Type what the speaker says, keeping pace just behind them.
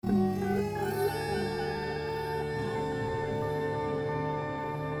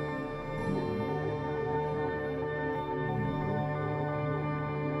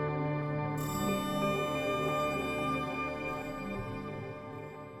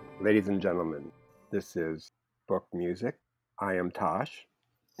Ladies and gentlemen, this is Book Music. I am Tosh,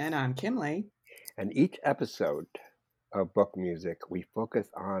 And I'm Kimley. and each episode of Book Music, we focus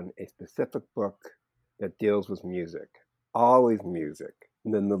on a specific book that deals with music. Always music,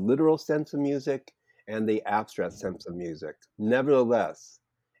 and then the literal sense of music and the abstract sense of music. Nevertheless,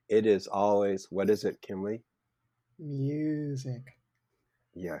 it is always, what is it, Kimley? Music.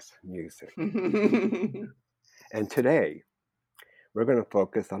 Yes, music. Yeah, And today, we're going to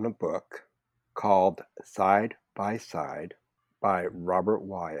focus on a book called Side by Side by Robert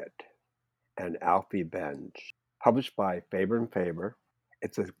Wyatt and Alfie Benge, published by Faber and Faber.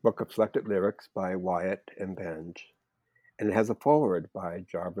 It's a book of selected lyrics by Wyatt and Benge, and it has a foreword by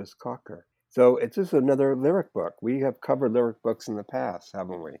Jarvis Cocker. So it's just another lyric book. We have covered lyric books in the past,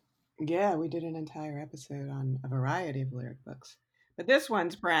 haven't we? we did an entire episode on a variety of lyric books. But this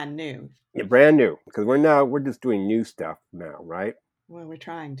one's brand new. Yeah, brand new, because we're just doing new stuff now, right? Well, we're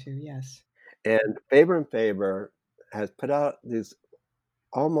trying to, yes. And Faber and Faber has put out these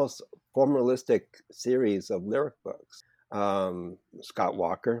almost formalistic series of lyric books. Scott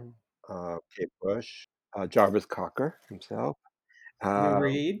Walker, Kate Bush, Jarvis Cocker himself, Lou uh,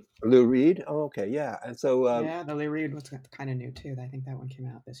 Reed. Lou Reed. Oh, okay, yeah. And so, Yeah, the Lou Reed was kind of new too. I think that one came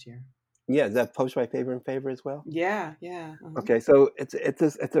out this year. yeah, is that published by Faber and Faber as well? Yeah. Okay, so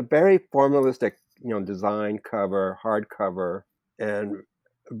it's a very formalistic, design cover, hardcover, and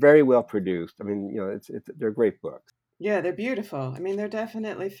very well produced. I mean, they're great books. Yeah, they're beautiful. I mean, they're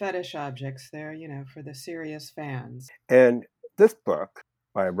definitely fetish objects. They're, for the serious fans. And this book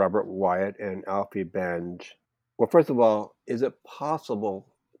by Robert Wyatt and Alfie Benge, well, first of all, is it possible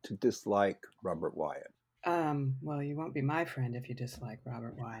to dislike Robert Wyatt? Well, you won't be my friend if you dislike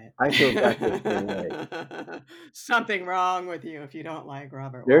Robert Wyatt. I feel exactly the same way. Something wrong with you if you don't like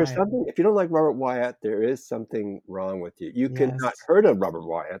Robert There's Wyatt. something, if you don't like Robert Wyatt, there is something wrong with you. You can not Yes. heard of Robert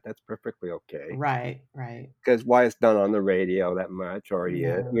Wyatt, that's perfectly okay. Right. Because Wyatt's not on the radio that much, or he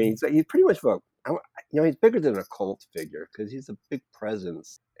is. I No. mean, he's pretty much, he's bigger than a cult figure because he's a big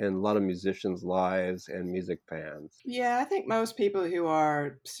presence in a lot of musicians' lives and music fans. Yeah, I think most people who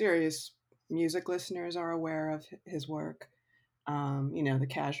are serious music listeners are aware of his work. The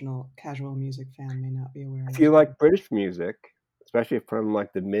casual music fan may not be aware of If his you work. like British music, especially from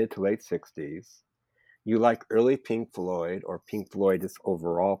like the mid to late 60s, you like early Pink Floyd or Pink Floyd, just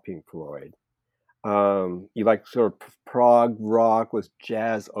overall Pink Floyd. You like sort of prog rock with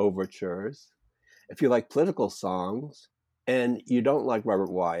jazz overtures. If you like political songs and you don't like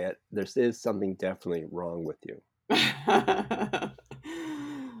Robert Wyatt, there is something definitely wrong with you.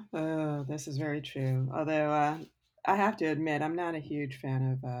 Oh, this is very true. Although I have to admit, I'm not a huge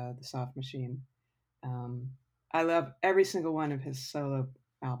fan of the Soft Machine. Um, I love every single one of his solo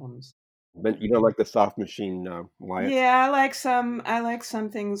albums. But you don't like the Soft Machine Wyatt? Yeah, I like some. I like some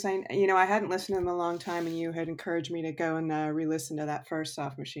things. I hadn't listened to them in a long time, and you had encouraged me to go and re-listen to that first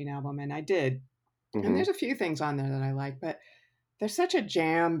Soft Machine album, and I did. And Hmm. there's a few things on there that I like, but they're such a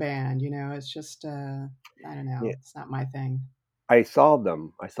jam band. It's just I don't know. Yeah, It's not my thing. I saw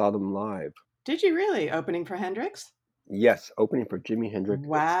them. I saw them live. Did you really opening for Hendrix? Yes, opening for Jimi Hendrix Experience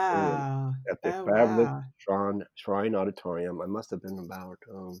Wow. at the Oh fabulous wow. Shrine Auditorium. I must have been about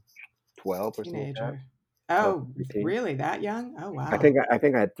 12 or something like that. Teenager. 12 Oh, or 13. really? That young? Oh I wow. think I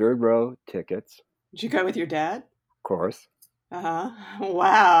think I had third row tickets, Did you go with your dad? of course. Uh-huh.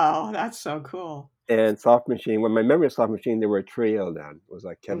 Wow. That's so cool. And Soft Machine, when my memory of Soft Machine, they were a trio then. It was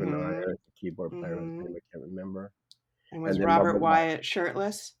like Kevin Mm-hmm. Ayers, the keyboard player, whose name Mm-hmm. I can't remember. And was And then Robert Robert Wyatt, Wyatt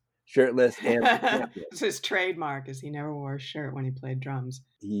shirtless? shirtless and It's his trademark is he never wore a shirt when he played drums.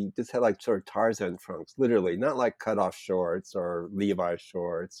 he just had like sort of Tarzan trunks, literally, not like cutoff shorts or Levi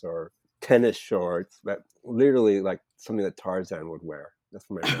shorts or tennis shorts, but literally like something that Tarzan would wear. That's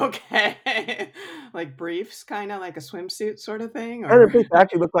my memory. Okay. Like briefs, kind of like a swimsuit sort of thing, And or it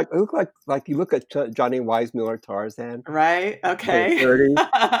actually looked like you look at Johnny Weissmuller Tarzan right? in his Okay. 30s.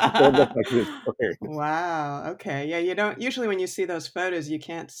 It sort of looked like he was wearing. Wow. Okay. Yeah, you don't usually when you see those photos, you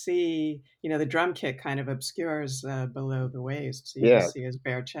can't see, the drum kit kind of obscures below the waist, so you just Yes, see his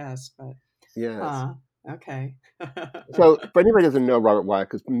bare chest. But, yes. huh. Okay. So for anybody who doesn't know Robert Wyatt,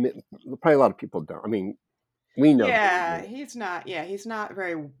 because probably a lot of people don't. I mean, we know him. Yeah, he's not. Yeah, he's not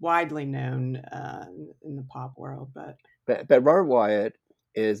very widely known in the pop world, but But Robert Wyatt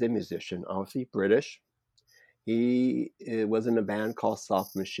is a musician, obviously British. He was in a band called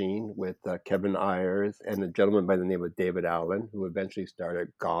Soft Machine with Kevin Ayers and a gentleman by the name of David Allen, who eventually started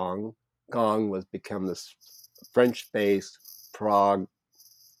Gong. Gong was become this French-based prog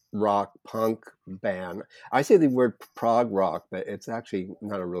rock punk band. I say the word prog rock, but it's actually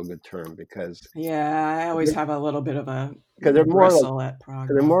not a real good term because Yeah, I always have a little bit of a they're more like bristle at prog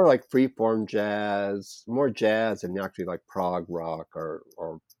they're rock. more like freeform jazz, more jazz than actually like prog rock or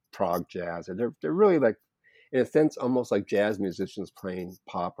prog jazz. And they're really like, in a sense, almost like jazz musicians playing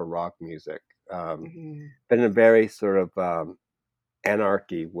pop or rock music, Hmm. but in a very sort of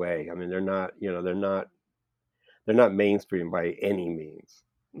anarchy way. I mean, they're not mainstream by any means.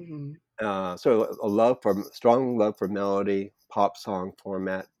 Hmm. So strong love for melody, pop song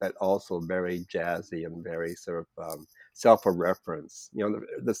format, but also very jazzy and very sort of self-reference.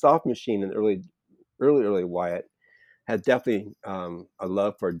 The Soft Machine and early Wyatt had definitely a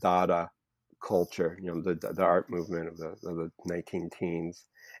love for Dada culture. The art movement of the 19 teens,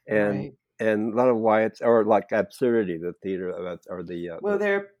 and Right. and a lot of Wyatt's or like absurdity, the theater or Well,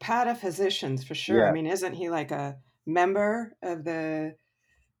 they're pataphysicians for sure. I yeah, mean, isn't he like a member of the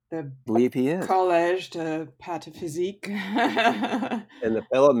believe he is. Collège de Pataphysique? And the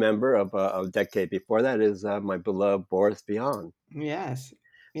fellow member of a decade before that is my beloved Boris Vian. Yes.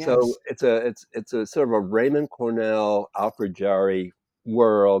 So Yes. it's a sort of a Raymond Cornell, Alfred Jarry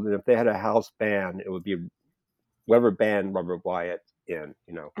world, and if they had a house band, it would be whatever band Robert Wyatt in.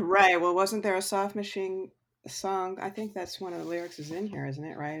 Right. Well, wasn't there a Soft Machine song? I think that's one of the lyrics is in here, isn't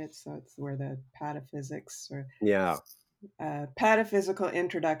it? Right. It's where the pataphysics or Yeah, pataphysical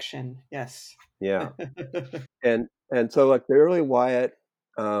introduction. Yes. yeah, and so like the early Wyatt,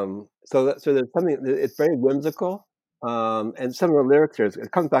 so there's something. It's very whimsical, and some of the lyrics here.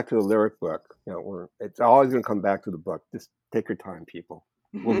 It comes back to the lyric book. It's always going to come back to the book. Just take your time, people.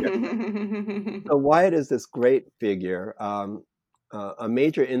 We'll get there. So Wyatt is this great figure. A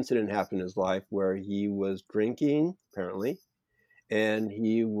major incident happened in his life where he was drinking, apparently, and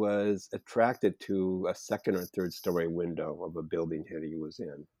he was attracted to a second or third story window of a building that he was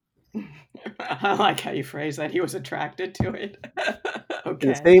in. I like how you phrase that. He was attracted to it. In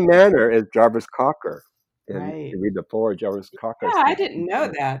the Okay. same manner as Jarvis Cocker. And Right. you read the poor Jarvis Cocker Yeah, I speech. didn't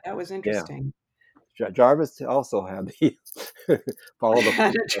know that. That was Yeah. interesting. Jarvis also had the follow the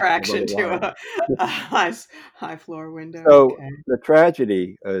An footsteps of attraction Robert to Wyatt. a high floor window. So Okay. the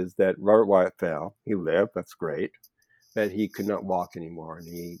tragedy is that Robert Wyatt fell. He lived, that's great, but he could not walk anymore, and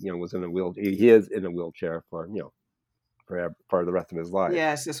he was in a wheel. He is in a wheelchair for the rest of his life.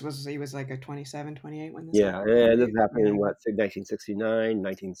 Yes, he was like a 27, 28 when this Yeah, happened, and this right? happened in Yeah. what, say, 1969,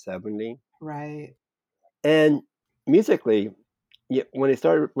 1970, Right. and musically, yeah, when he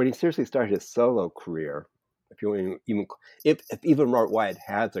seriously started his solo career, if you even if even Robert Wyatt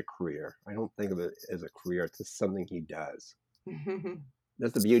has a career, I don't think of it as a career. It's just something he does.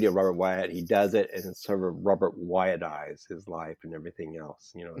 That's the beauty of Robert Wyatt. He does it, and it's sort of Robert Wyatt-ized his life and everything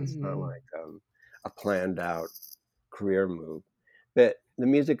else. It's not Hmm. like a planned out career move. But the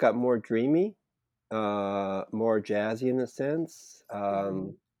music got more dreamy, more jazzy in a sense. Hmm.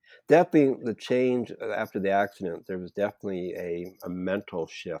 Definitely the change after the accident, there was definitely a mental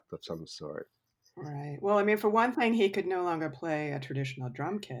shift of some sort. Right. Well, I mean, for one thing, he could no longer play a traditional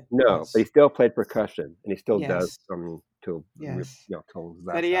drum kit No, but he because, still played percussion, and he still does yes, some yes. till his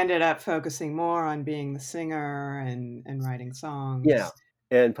But last he album. ended up focusing more on being the singer and writing Yeah, songs.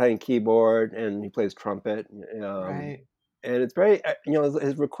 and playing keyboard, and he plays trumpet. Um, Right. and it's very,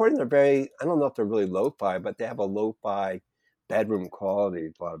 his recordings are very. I don't know if they're really lo-fi, but they have a lo-fi bedroom quality.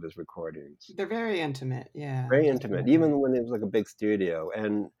 A lot of his recordings, They're very intimate. Yeah, very intimate, definitely. even when it was like a big studio.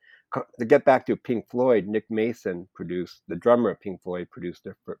 And to get back to Pink Floyd, Nick Mason produced the drummer of Pink Floyd produced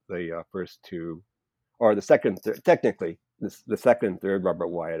the first two, or the second, technically the second and third Robert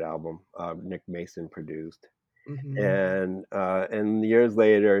Wyatt album. Nick Mason produced. Hmm. And years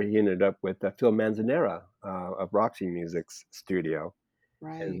later, he ended up with Phil Manzanera of Roxy Music's studio,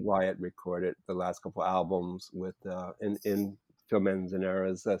 and Right. Wyatt recorded the last couple albums in Phil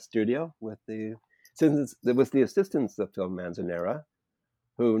Manzanera's studio since it was the assistance of Phil Manzanera,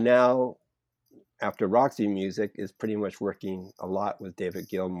 who now after Roxy Music is pretty much working a lot with David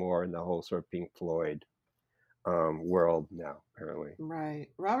Gilmour and the whole sort of Pink Floyd world now, apparently. Right.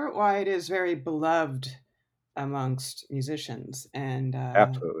 Robert Wyatt is very beloved amongst musicians, and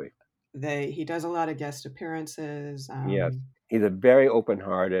Absolutely, he does a lot of guest appearances. yes. He's a very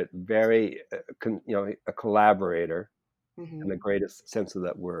open-hearted, very a collaborator in the Hmm. greatest sense of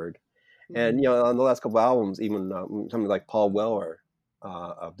that word. And Hmm. on the last couple albums, even something like Paul Weller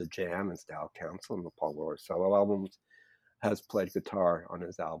of the Jam and Style Council and the Paul Weller solo albums has played guitar on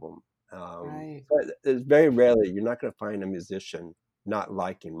his album. Right. So it's very rarely you're not going to find a musician not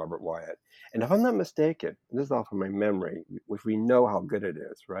liking Robert Wyatt. And if I'm not mistaken, this is off of my memory, which we know how good it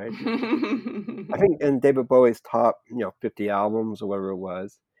is, right? I think in David Bowie's top 50 albums or whatever it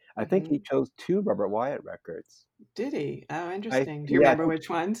was, I think he Hmm. chose two Robert Wyatt records. Did he? Oh, interesting. Do you I remember think which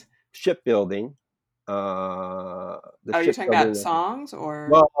ones? Shipbuilding, uh, the Oh, you're talking about Shipbuilding, songs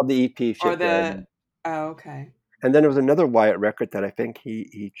well, the EP or the? Shipbuilding. Oh, okay. And then there was another Wyatt record that I think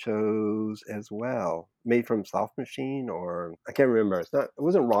he chose as well, made from Soft Machine, or I can't remember. It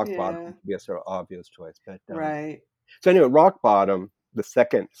wasn't Rock Bottom Yeah. to be a sort of obvious choice, but Right. so anyway, Rock Bottom, the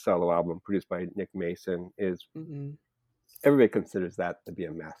second solo album produced by Nick Mason, is Hmm. everybody considers that to be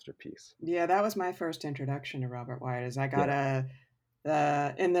a masterpiece. Yeah, that was my first introduction to Robert Wyatt. Is I got Yeah.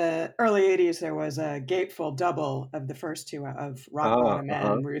 a in the early '80s there was a gatefold double of the first two of Rock Bottom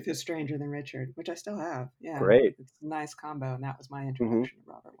Uh-huh. and Ruth is Stranger Than Richard, which I still have. Yeah, Great. it's a nice combo, and that was my Hmm. introduction to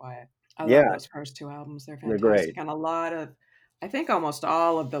Robert Wyatt. I love Yeah, those first two albums; they're they're great. fantastic, and a lot of, I think almost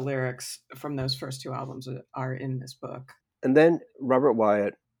all of the lyrics from those first two albums are in this book. And then Robert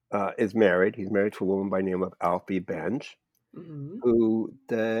Wyatt is married. He's married to a woman by the name of Alfie Bench, Hmm. who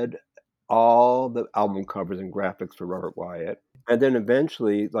did all the album covers and graphics for Robert Wyatt. And then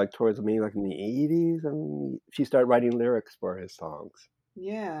eventually, like towards me, like in the 80s, she started writing lyrics for his songs.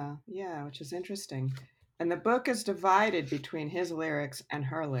 Yeah, yeah, which is interesting. And the book is divided between his lyrics and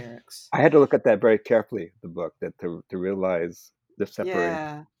her lyrics. I had to look at that very carefully, the book, to realize the separation.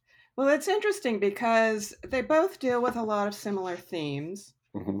 Yeah. Well, it's interesting because they both deal with a lot of similar themes.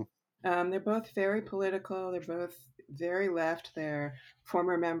 Hmm. They're both very political. They're both very left. They're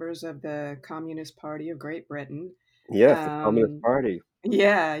former members of the Communist Party of Great Britain. Yes, the Communist Um, Party.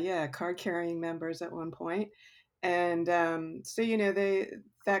 yeah, yeah, card carrying members at one point. And so they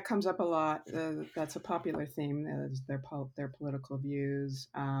that comes up a lot. That's a popular theme. Is their political views.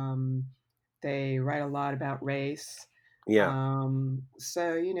 They write a lot about race. Yeah,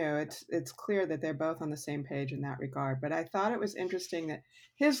 So it's clear that they're both on the same page in that regard. But I thought it was interesting that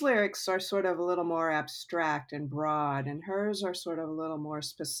his lyrics are sort of a little more abstract and broad, and hers are sort of a little more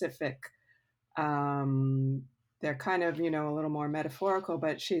specific. Um, they're kind of a little more metaphorical,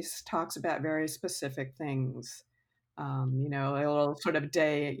 but she talks about very specific things. A little sort of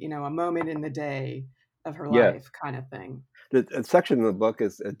day, a moment in the day of her yes. life, kind of thing. The section in the book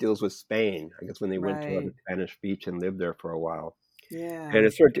deals with Spain, I guess when they went to a Right. Spanish beach and lived there for a while. And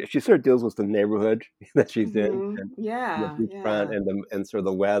Yeah. she sort of deals with the neighborhood that she's in, Hmm. and the Yeah. beachfront Yeah. and sort of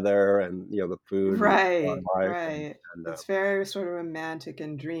the weather and the food and Right, wildlife right. and It's very sort of romantic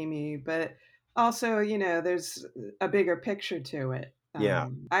and dreamy, but also, there's a bigger picture to it. yeah,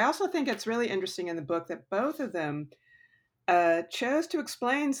 I also think it's really interesting in the book that both of them chose to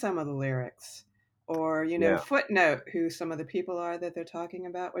explain some of the lyrics or, yeah, footnote who some of the people are that they're talking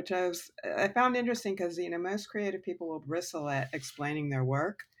about, which I found interesting because, most creative people will bristle at explaining their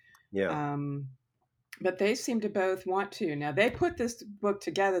work. yeah, Um, but they seem to both want to. Now they put this book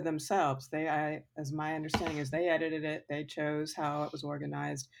together themselves. As my understanding is, they edited it. They chose how it was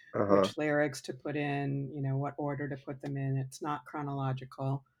organized, uh-huh. which lyrics to put in, what order to put them in. It's not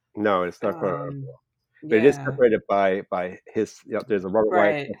chronological. No, it's not quite, Um, but it is yeah, separated by his. There's a Robert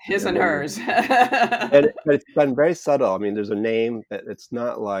Wyatt right. section, His and and then hers. but it's done very subtle. I mean, there's a name that it's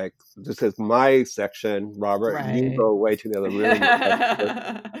not like this is my section, Robert. You Right. go away to the other room.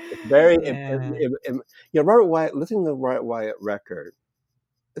 It's very, Yeah. Robert Wyatt. Listening to the Robert Wyatt record,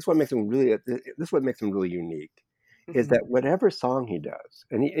 this is what makes him really. This is what makes him really unique, is Hmm. that whatever song he does,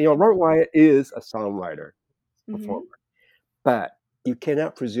 and Robert Wyatt is a songwriter, performer, Hmm. but you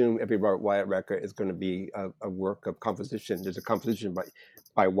cannot presume every Robert Wyatt record is going to be a work of composition. There's a composition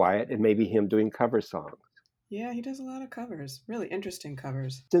by Wyatt, and maybe him doing cover songs. Yeah, he does a lot of covers. Really interesting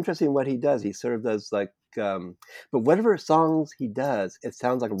covers. It's interesting what he does. He sort of does like, but whatever songs he does, it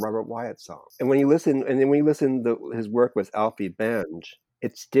sounds like a Robert Wyatt song. And when you listen, and then when you listen to his work with Alfie Benj,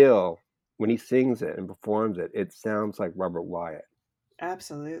 it's still when he sings it and performs it, it sounds like Robert Wyatt.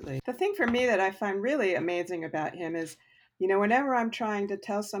 Absolutely. The thing for me that I find really amazing about him is, whenever I'm trying to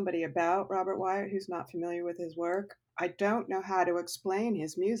tell somebody about Robert Wyatt who's not familiar with his work, I don't know how to explain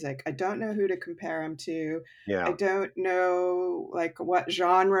his music. I don't know who to compare him to. I Yeah, don't know like what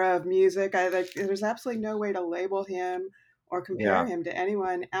genre of music. There's absolutely no way to label him or compare yeah, him to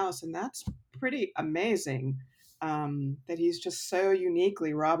anyone else, and that's pretty amazing. That he's just so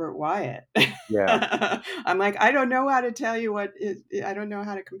uniquely Robert Wyatt. yeah, I'm like, I don't know how to tell you I don't know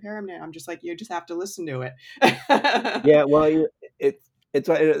how to compare him now. I'm just like, you just have to listen to it. yeah. Well, it's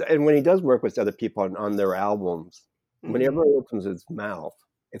and when he does work with other people on their albums, whenever he Hmm. opens his mouth,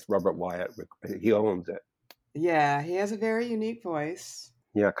 it's Robert Wyatt. He owns it. Yeah, he has a very unique voice,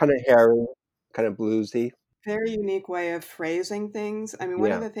 Yeah, kind of hairy, kind of bluesy. very unique way of phrasing things. I mean,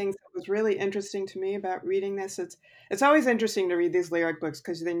 one of Yeah, the things that was really interesting to me about reading this, it's always interesting to read these lyric books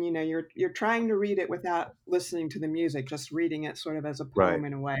because then you're trying to read it without listening to the music, just reading it sort of as a right. poem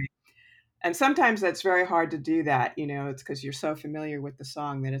in a way. And sometimes that's very hard to do that. It's because you're so familiar with the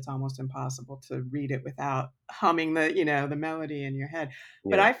song that it's almost impossible to read it without humming the melody in your head.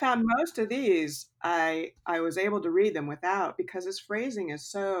 But Yeah. I found most of these, I was able to read them without, because his phrasing is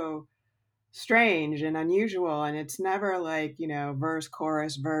so strange and unusual, and it's never like, verse,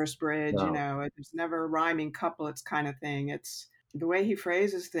 chorus, verse, bridge, No. it's never rhyming couplets kind of thing. It's the way he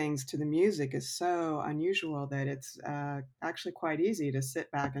phrases things to the music is so unusual that it's actually quite easy to sit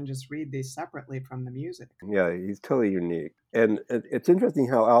back and just read these separately from the music. Yeah, he's totally unique. And it's interesting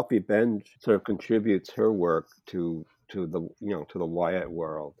how Alfie Benj sort of contributes her work to the to the Wyatt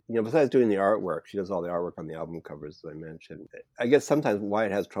world. Besides doing the artwork, she does all the artwork on the album covers, as I mentioned. I guess sometimes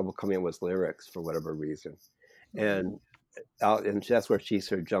Wyatt has trouble coming up with lyrics for whatever reason, Hmm. and and that's where she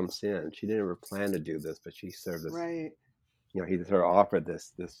sort of jumps in. She didn't ever plan to do this, but she sort of Right. he sort of offered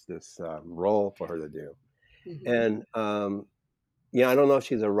this role for her to do. Hmm. And yeah, I don't know if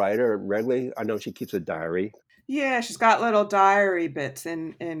she's a writer regularly. I know she keeps a diary. Yeah, she's got little diary bits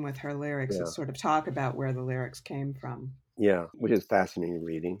in with her lyrics that Yeah. sort of talk about where the lyrics came from. Yeah, which is fascinating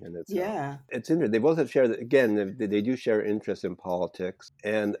reading in itself. Yeah. It's interesting. They both have shared, again, they do share interest in politics.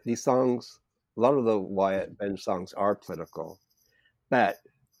 And these songs, a lot of the Wyatt Bench songs are political. But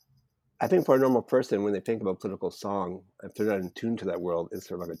I think for a normal person, when they think about political song, if they're not in tune to that world, it's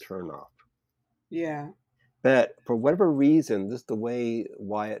sort of like a turnoff. Yeah. But for whatever reason, just the way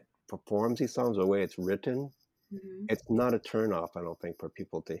Wyatt performs these songs, the way it's written, Hmm. it's not a turnoff, I don't think, for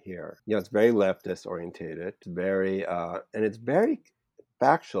people to hear. It's very leftist orientated. It's very, and it's very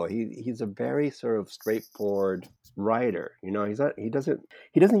factual. He's a very sort of straightforward writer. He's not. He doesn't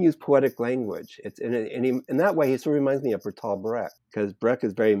use poetic language. It's in that way, he sort of reminds me of Bertolt Brecht, because Brecht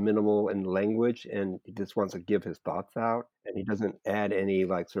is very minimal in language, and he just wants to give his thoughts out, and he doesn't add any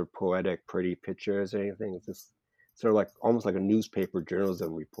like sort of poetic, pretty pictures or anything. It's just sort of like almost like a newspaper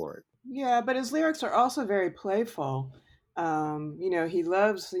journalism report. Yeah, but his lyrics are also very playful. He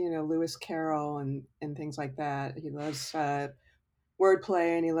loves, Lewis Carroll and things like that. He loves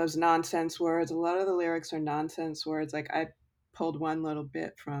wordplay, and he loves nonsense words. A lot of the lyrics are nonsense words. Like, I pulled one little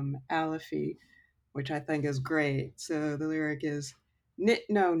bit from Alfie, which I think is great. So the lyric is, "Nit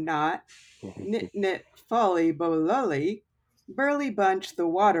no not, nit nit folly bolully, burly bunch the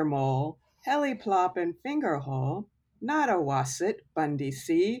water mole, helly plop and finger hole, not a wasset, Bundy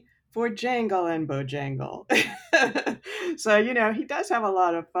see, for jangle and bojangle." So, he does have a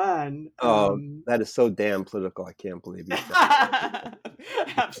lot of fun. Oh, that is so damn political. I can't believe you said.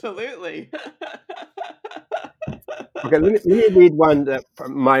 Absolutely. Okay, let me read one that,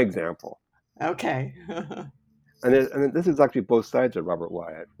 from my example. Okay. And this is actually both sides of Robert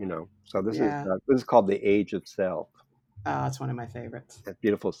Wyatt. So Yeah. this is called "The Age of Self." Oh, it's one of my favorites. A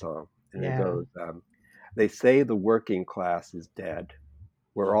beautiful song, and it Yeah. goes, "They say the working class is dead.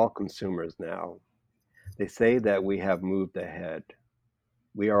 We're all consumers now. They say that we have moved ahead.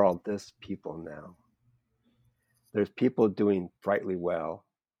 We are all this people now. There's people doing frightfully well.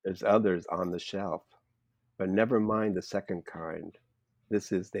 There's others on the shelf. But never mind the second kind.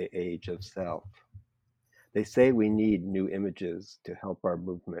 This is the age of self. They say we need new images to help our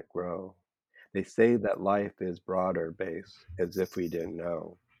movement grow. They say that life is broader base, as if we didn't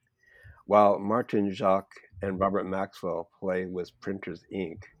know. While Martin Jacques and Robert Maxwell play with printer's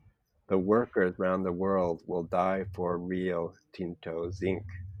ink, the workers round the world will die for Rio Tinto zinc.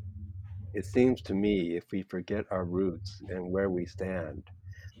 It seems to me if we forget our roots and where we stand,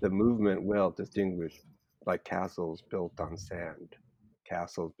 the movement will distinguish like castles built on sand.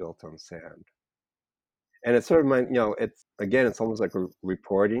 Castles built on sand. And it's sort of it's again, it's almost like a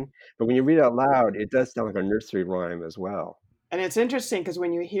reporting, but when you read it out loud, it does sound like a nursery rhyme as well. And it's interesting because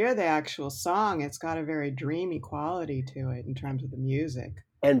when you hear the actual song, it's got a very dreamy quality to it in terms of the music.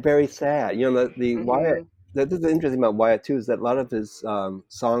 And very sad. The Wyatt. Hmm. This is interesting about Wyatt too, is that a lot of his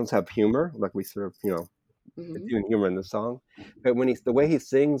songs have humor, like we sort of it's Hmm. even humor in the song. But the way he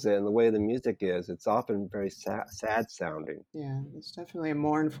sings it and the way the music is, it's often very sad sounding. Yeah, there's definitely a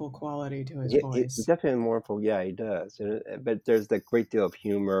mournful quality to his Yeah, voice. definitely mournful. Yeah, he does. But there's a great deal of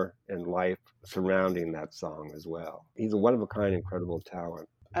humor and life surrounding that song as well. He's a one of a kind, incredible talent.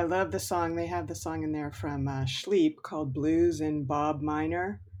 I love the song. They have the song in there from Sleep called Blues in Bob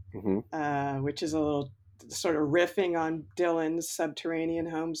Minor, Hmm. which is a little sort of riffing on Dylan's Subterranean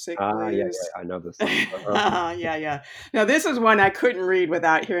Homesick Ah, yeah, Blues. yeah, I know the song. Yeah, yeah. Now this is one I couldn't read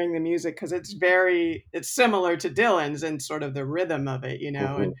without hearing the music because it's similar to Dylan's and sort of the rhythm of it,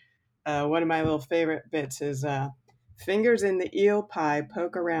 Hmm. And one of my little favorite bits is fingers in the eel pie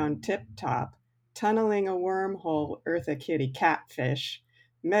poke around tip top, tunneling a wormhole, earth a kitty catfish,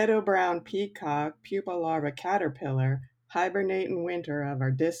 meadow brown peacock, pupa larva caterpillar, Hibernate in winter of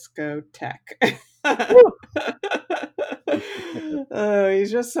our discotheque. Woo! Oh,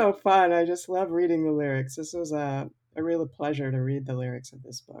 he's just so fun. I just love reading the lyrics. This was a real pleasure to read the lyrics of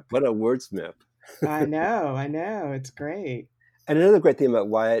this book. What a wordsmith. I know. It's great. And another great thing about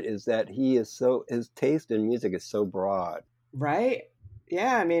Wyatt is that his taste in music is so broad. Right?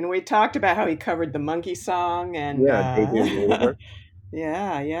 Yeah, I mean, we talked about how he covered the Monkey Song and Yeah, Daydream Believer.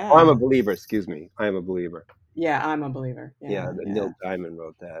 yeah, Oh, I'm a yeah. Believer, excuse me. I Am a Believer. Yeah, I'm a believer. Yeah, Yeah, Neil yeah. Diamond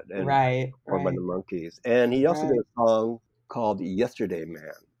wrote that and Right, performed by the right, Monkees. And he also did right. a song called Yesterday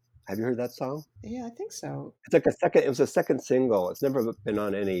Man. Have you heard that song? Yeah, I think so. It was a second single. It's never been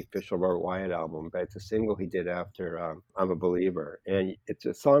on any official Robert Wyatt album, but it's a single he did after I'm a Believer. And it's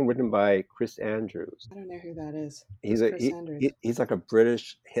a song written by Chris Andrews. I don't know who that is. He's Who's a Chris Andrews? he's like a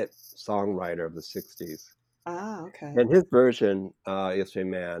British hit songwriter of the 60s. Ah, okay. And his version, Yesterday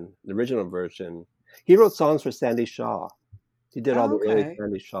Man, the original version, he wrote songs for Sandy Shaw. He did all Oh, the early okay.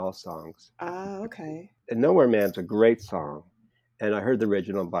 Sandy Shaw songs. Ah, okay. And Nowhere Man's a great song. And I heard the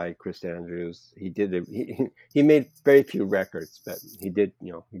original by Chris Andrews. He made very few records, but he did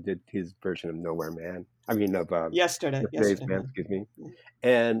his version of Nowhere Man. I mean of Yesterday's Yesterday, Man, man. excuse me. Yeah.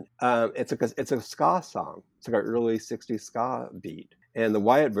 And it's a ska song. It's like an early '60s ska beat. And the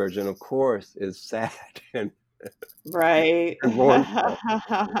Wyatt version, of course, is sad and, Right. and mournful.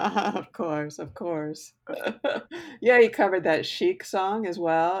 Of course, of course. Yeah, he covered that Chic song as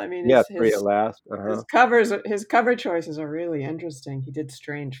well. I mean, Yeah, Free at Last. his cover choices are really interesting. He did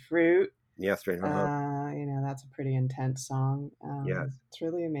Strange Fruit. Yesterday. That's a pretty intense song. Yes. It's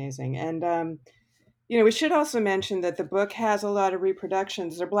really amazing. And we should also mention that the book has a lot of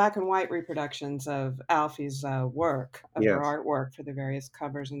reproductions. They're black and white reproductions of Alfie's work, of her Yes. artwork for the various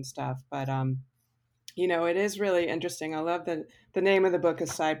covers and stuff. But it is really interesting. I love that the name of the book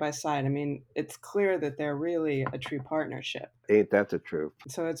is Side by Side. I mean, it's clear that they're really a true partnership. Ain't that the truth?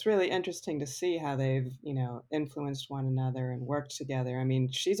 So it's really interesting to see how they've, influenced one another and worked together. I mean,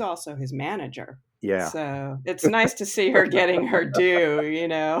 she's also his manager. Yeah. So it's nice to see her getting her due,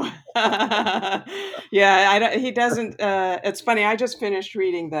 Yeah, he doesn't. It's funny. I just finished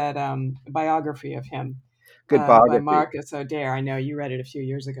reading that biography of him Good by biography. Marcus O'Dare. I know you read it a few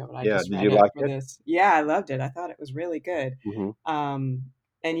years ago, but I Yeah. just Did read you it like for it? this. Yeah, I loved it. I thought it was really good. Hmm. Um,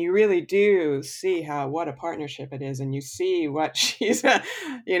 and you really do see what a partnership it is, and you see what she's,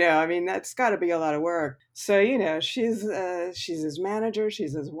 I mean, that's got to be a lot of work. So, she's his manager,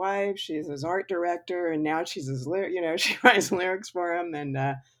 she's his wife, she's his art director, and now she's his she writes lyrics for him, and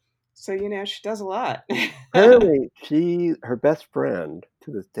so she does a lot. Apparently, her best friend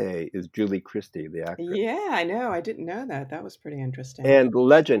to this day is Julie Christie, the actress. Yeah, I know. I didn't know that. That was pretty interesting. And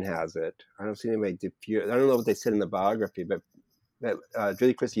legend has it. I don't see anybody I don't know what they said in the biography, but that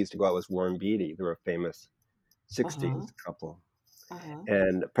Julie Christie used to go out with Warren Beatty. They were a famous Uh-huh. 60s couple. Uh-huh.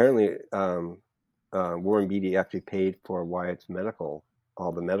 And apparently, Warren Beatty actually paid for Wyatt's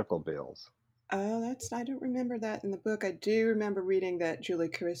all the medical bills. Oh, I don't remember that in the book. I do remember reading that Julie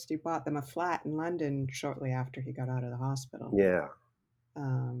Christie bought them a flat in London shortly after he got out of the hospital. Yeah.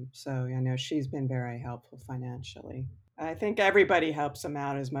 So I know she's been very helpful financially. I think everybody helps them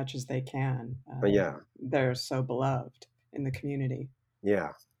out as much as they can. But yeah. They're so beloved in the community.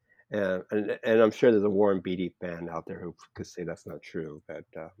 Yeah. And I'm sure there's a Warren Beatty fan out there who could say that's not true, but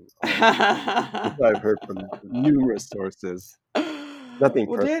I've heard from numerous sources. Nothing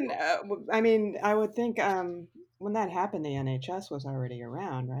Well, personal. I mean, I would think when that happened, the NHS was already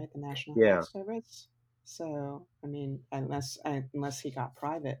around, right? The National Yeah. Health Service. So, I mean, unless he got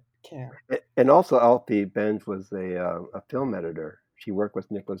private care. And also, Alfie Benj was a film editor. She worked with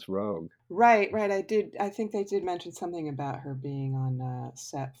Nicholas Roeg. Right, right. I think they did mention something about her being on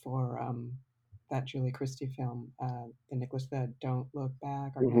set for that Julie Christie film, the Don't Look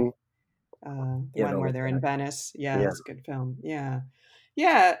Back or Hmm. no, the Yeah, one don't where look they're in back. Venice. Yeah, Yeah. it's a good film. Yeah,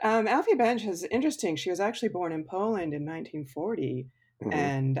 yeah. Alfie Bench is interesting. She was actually born in Poland in 1940, Hmm.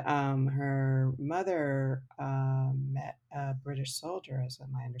 and her mother met a British soldier, as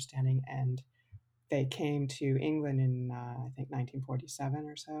my understanding, and they came to England in I think 1947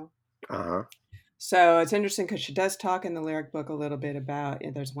 or so. Uh-huh. So it's interesting because she does talk in the lyric book a little bit about.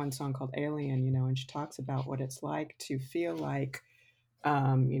 There's one song called "Alien," and she talks about what it's like to feel like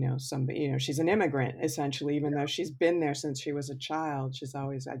somebody, she's an immigrant essentially, even though she's been there since she was a child. She's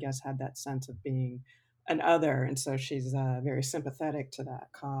always, I guess, had that sense of being an other. And so she's very sympathetic to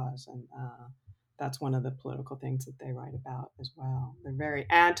that cause. And that's one of the political things that they write about as well. They're very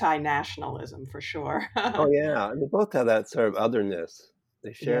anti-nationalism for sure. Oh yeah, and they both have that sort of otherness.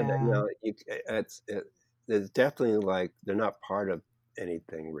 They share that, Yeah. it's definitely like they're not part of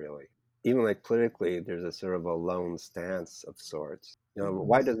anything really. even like politically, there's a sort of a lone stance of sorts. Mhm.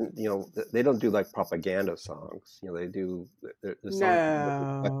 Why doesn't, they don't do like propaganda songs. They do, the songs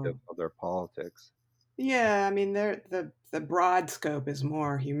are reflective No. of their politics. Yeah, I mean, the broad scope is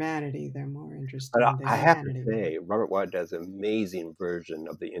more humanity. They're more interested But I in the I have to humanity. say, Robert Wyatt does an amazing version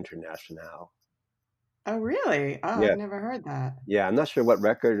of the Internationale. Oh, really? Oh, I've Yeah, never heard that. yeah. I'm not sure what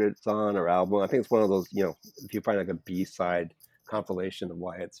record it's on or album. I think it's one of those, if you find like a B-side compilation of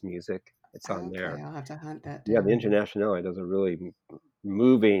Wyatt's music, it's on Okay, there. I'll have to hunt that Yeah, the down. Internationale does a really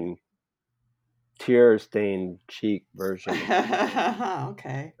moving, tear-stained cheek version,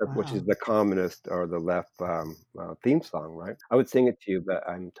 Okay, which is wow. the communist or the left theme song, right? I would sing it to you, but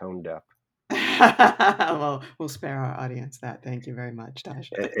I'm tone deaf, Well, we'll spare our audience that. Thank you very much,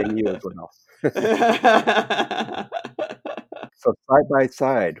 Tosh. and you as well. So side by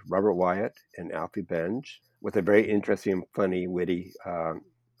side, Robert Wyatt and Alfie Benge, with a very interesting, funny, witty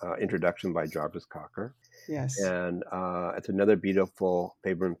introduction by Jarvis Cocker, Yes. and it's another beautiful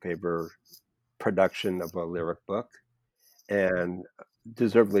Faber and Faber production of a lyric book, and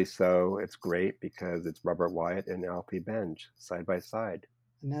deservedly so. It's great because it's Robert Wyatt and Alfie Benge side by side.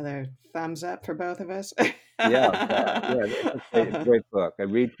 Another thumbs up for both of us. Yeah, yeah, it's a great book. It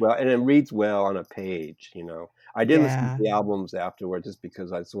reads well, and it reads well on a page. I did listen to Yeah, the albums afterward just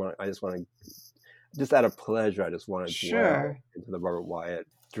because just out of pleasure, I just want to dwell sure. into the Robert Wyatt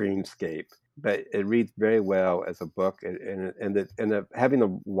dreamscape. But it reads very well as a book, and having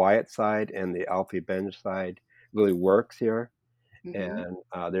the Wyatt side and the Alfie Benge side really works here. Hmm. And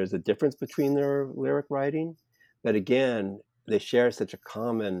there's a difference between their lyric writing, but again, they share such a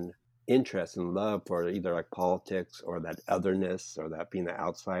common interest and love for either like politics or that otherness or that being the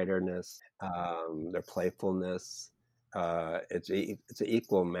outsiderness, their playfulness. It's an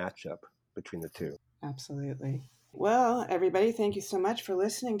equal matchup between the two. Absolutely. Well, everybody, thank you so much for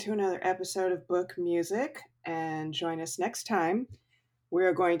listening to another episode of Book Music. And join us next time.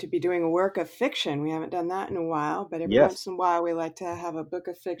 We're going to be doing a work of fiction. We haven't done that in a while, but every Yes, once in a while we like to have a book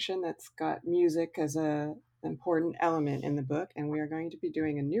of fiction that's got music as an important element in the book. And we are going to be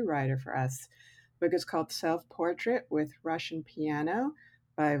doing a new writer for us. The book is called Self Portrait with Russian Piano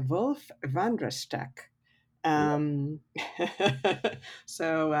by Wolf Vandrastek. yeah. Um,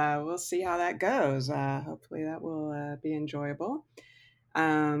 so we'll see how that goes. Hopefully, that will be enjoyable.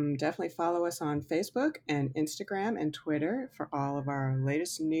 Definitely follow us on Facebook and Instagram and Twitter for all of our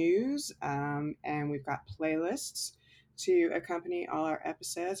latest news. And we've got playlists to accompany all our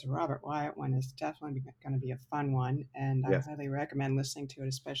episodes. Robert Wyatt one is definitely going to be a fun one, and I Yes, highly recommend listening to it,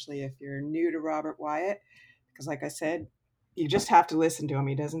 especially if you're new to Robert Wyatt, because, like I said, you just have to listen to him.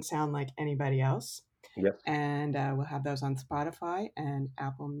 He doesn't sound like anybody else. yes, And we'll have those on Spotify and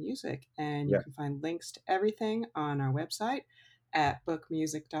Apple Music. And you yes. can find links to everything on our website at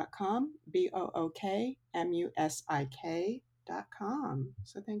bookmusik.com, BOOKMUSIK.com.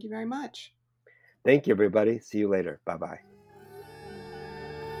 So thank you very much. Thank you, everybody. See you later. Bye bye.